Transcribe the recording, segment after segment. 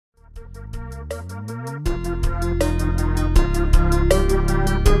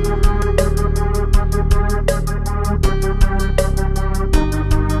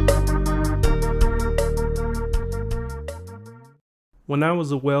When I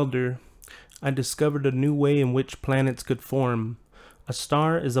was a welder, I discovered a new way in which planets could form. A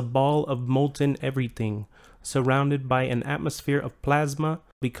star is a ball of molten everything, surrounded by an atmosphere of plasma.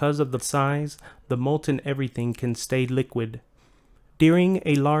 Because of the size, the molten everything can stay liquid. During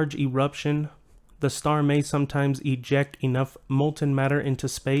a large eruption, the star may sometimes eject enough molten matter into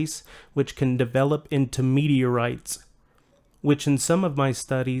space, which can develop into meteorites, which in some of my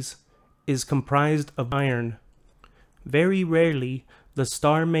studies is comprised of iron. Very rarely, the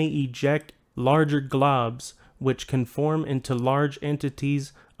star may eject larger globs, which can form into large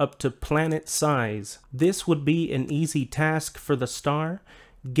entities up to planet size. This would be an easy task for the star,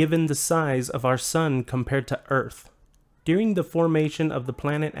 given the size of our Sun compared to Earth. During the formation of the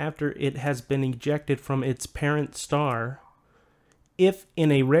planet after it has been ejected from its parent star, if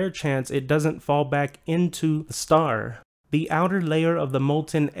in a rare chance it doesn't fall back into the star, the outer layer of the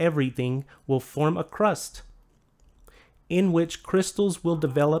molten everything will form a crust, in which crystals will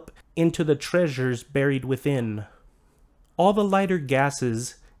develop into the treasures buried within. All the lighter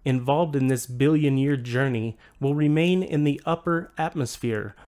gases involved in this billion-year journey will remain in the upper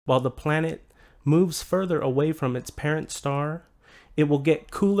atmosphere. While the planet moves further away from its parent star, it will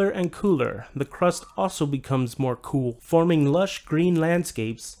get cooler and cooler. The crust also becomes more cool, forming lush green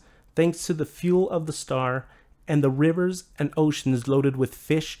landscapes thanks to the fuel of the star and the rivers and oceans loaded with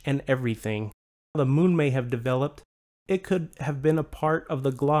fish and everything. The moon may have developed. It could have been a part of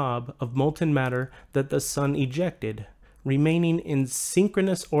the glob of molten matter that the sun ejected, remaining in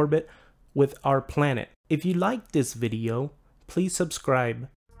synchronous orbit with our planet. If you liked this video, please subscribe.